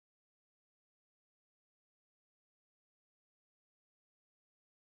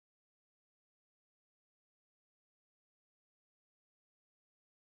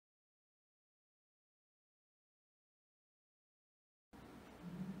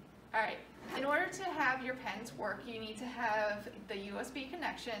Alright, in order to have your pens work, you need to have the USB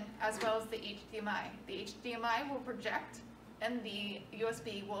connection as well as the HDMI. The HDMI will project and the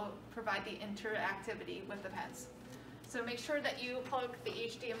USB will provide the interactivity with the pens. So make sure that you plug the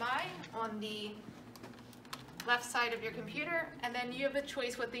HDMI on the left side of your computer, and then you have a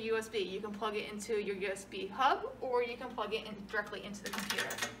choice with the USB. You can plug it into your USB hub, or you can plug it in directly into the computer.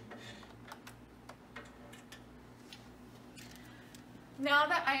 Now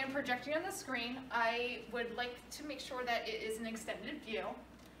that I am projecting on the screen, I would like to make sure that it is an extended view.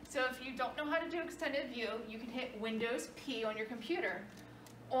 So if you don't know how to do extended view, you can hit Windows P on your computer.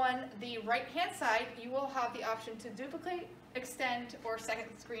 On the right hand side, you will have the option to duplicate, extend, or second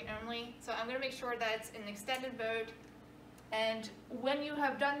screen only. So I'm going to make sure that it's in extended mode. And when you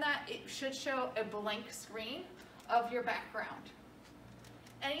have done that, it should show a blank screen of your background.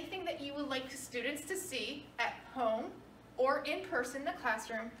 Anything that you would like students to see at home or in person in the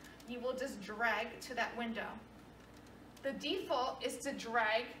classroom, you will just drag to that window. The default is to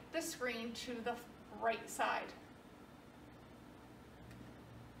drag the screen to the right side.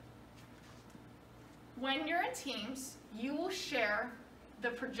 When you're in Teams, you will share the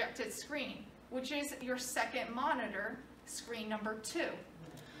projected screen, which is your second monitor, screen number 2.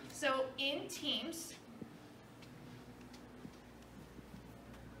 So in Teams,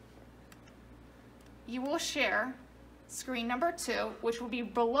 you will share screen number 2, which will be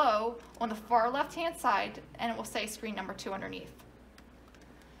below on the far left-hand side, and it will say screen number 2 underneath.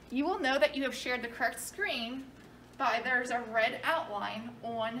 You will know that you have shared the correct screen by there's a red outline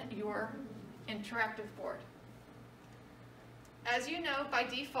on your interactive board. As you know, by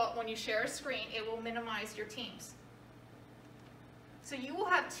default, when you share a screen, it will minimize your Teams. So you will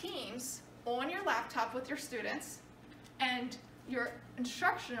have Teams on your laptop with your students, and your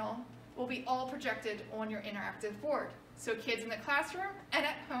instructional will be all projected on your interactive board. So kids in the classroom and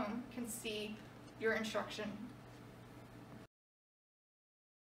at home can see your instruction.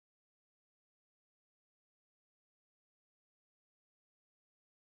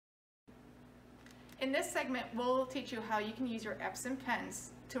 In this segment, we'll teach you how you can use your Epson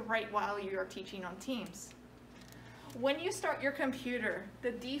pens to write while you are teaching on Teams. When you start your computer,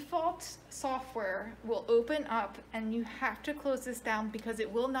 the default software will open up and you have to close this down because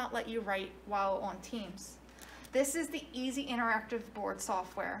it will not let you write while on Teams. This is the Easy Interactive Board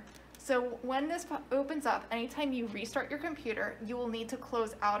software. So when this opens up, anytime you restart your computer, you will need to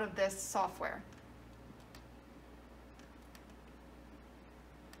close out of this software.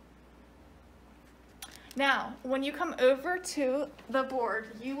 Now, when you come over to the board,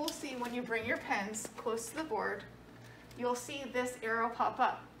 you will see when you bring your pens close to the board, you'll see this arrow pop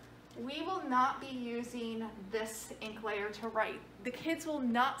up. We will not be using this ink layer to write. The kids will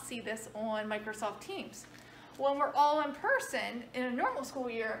not see this on Microsoft Teams. When we're all in person, in a normal school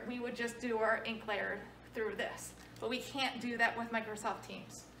year, we would just do our ink layer through this, but we can't do that with Microsoft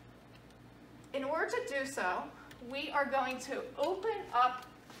Teams. In order to do so, we are going to open up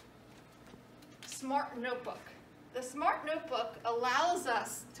Smart Notebook. The Smart Notebook allows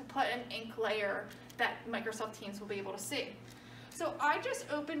us to put an ink layer that Microsoft Teams will be able to see. So I just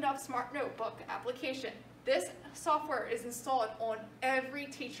opened up Smart Notebook application. This software is installed on every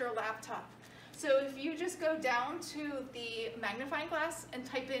teacher laptop. So if you just go down to the magnifying glass and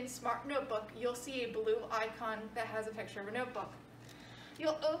type in Smart Notebook, you'll see a blue icon that has a picture of a notebook.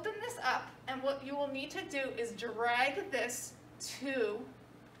 You'll open this up, and what you will need to do is drag this to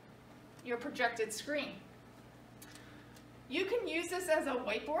your projected screen. You can use this as a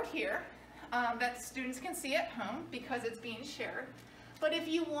whiteboard here that students can see at home because it's being shared. But if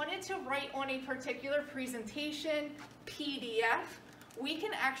you wanted to write on a particular presentation, PDF, we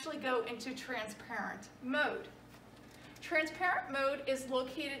can actually go into transparent mode. Transparent mode is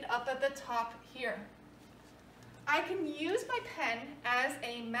located up at the top here. I can use my pen as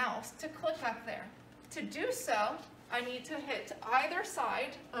a mouse to click up there. To do so, I need to hit either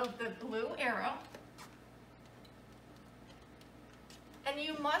side of the blue arrow, and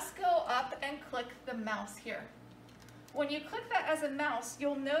you must go up and click the mouse here. When you click that as a mouse,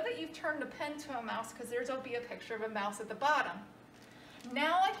 you'll know that you've turned the pen to a mouse because there'll be a picture of a mouse at the bottom.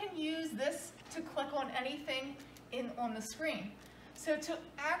 Now I can use this to click on anything on the screen. So to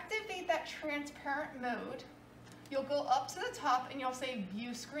activate that transparent mode, you'll go up to the top and you'll say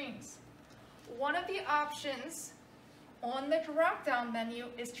View Screens. One of the options on the drop-down menu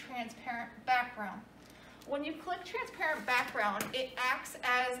is Transparent Background. When you click Transparent Background, it acts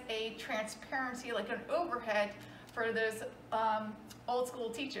as a transparency, like an overhead for those old school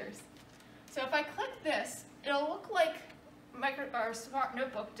teachers. So if I click this, it'll look like our Smart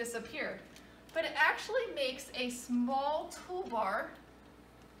Notebook disappeared, but it actually makes a small toolbar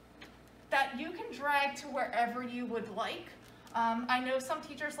that you can drag to wherever you would like. I know some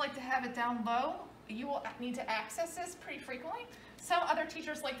teachers like to have it down low. You will need to access this pretty frequently. Some other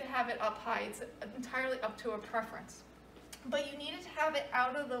teachers like to have it up high. It's entirely up to a preference. But you needed to have it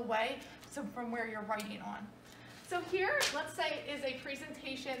out of the way so from where you're writing on. So here, let's say, is a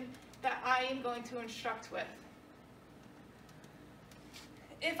presentation that I am going to instruct with.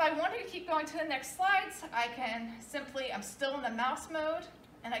 If I wanted to keep going to the next slides, I can simply, I'm still in the mouse mode,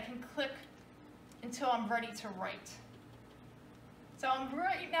 and I can click until I'm ready to write. So I'm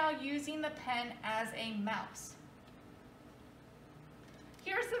right now using the pen as a mouse.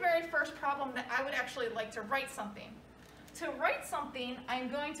 Here's the very first problem that I would actually like to write something. To write something, I'm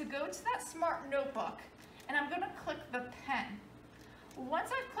going to go to that Smart Notebook, and I'm going to click the pen. Once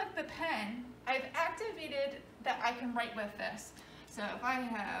I've clicked the pen, I've activated that I can write with this. So if I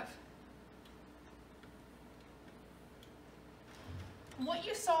have, what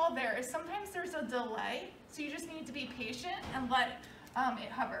you saw there is sometimes there's a delay, so you just need to be patient and let it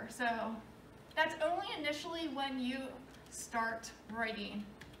hover. So that's only initially when you start writing,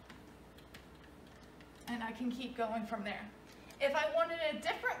 and I can keep going from there. If I wanted a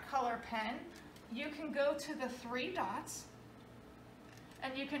different color pen, you can go to the 3 dots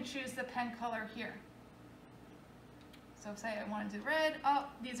and you can choose the pen color here. So say I want to do red,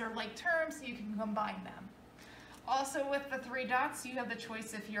 these are like terms, so you can combine them. Also with the 3 dots, you have the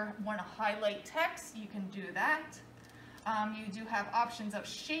choice if you want to highlight text, you can do that. You do have options of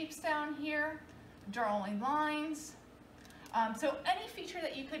shapes down here, drawing lines. So any feature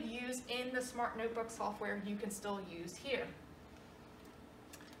that you could use in the Smart Notebook software, you can still use here.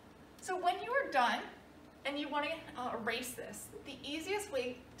 So when you are done and you want to erase this, the easiest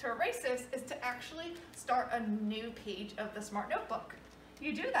way to erase this is to actually start a new page of the Smart Notebook.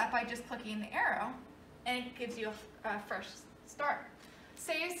 You do that by just clicking the arrow, and it gives you a fresh start.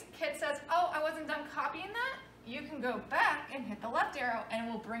 Say a kid says, oh, I wasn't done copying that, you can go back and hit the left arrow and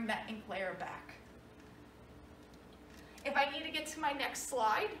it will bring that ink layer back. If I need to get to my next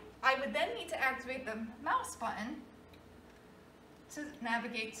slide, I would then need to activate the mouse button to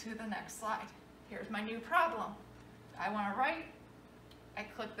navigate to the next slide. Here's my new problem. I want to write, I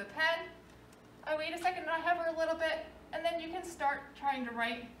click the pen, I wait a second and I hover a little bit, and then you can start trying to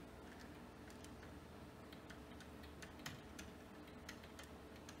write.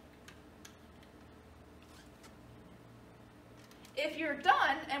 If you're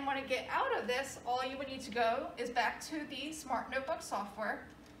done and want to get out of this, all you would need to go is back to the Smart Notebook software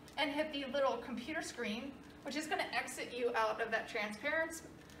and hit the little computer screen, which is going to exit you out of that transparency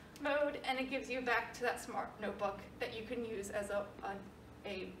mode, and it gives you back to that Smart Notebook that you can use as a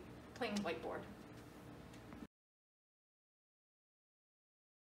plain whiteboard.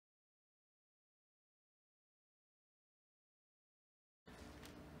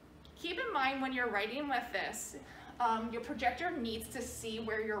 Keep in mind when you're writing with this, your projector needs to see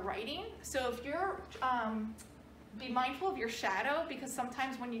where you're writing. So if you're, be mindful of your shadow, because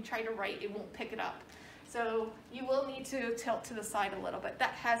sometimes when you try to write, it won't pick it up. So you will need to tilt to the side a little bit.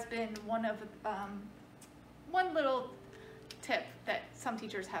 That has been one little tip that some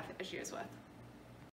teachers have issues with.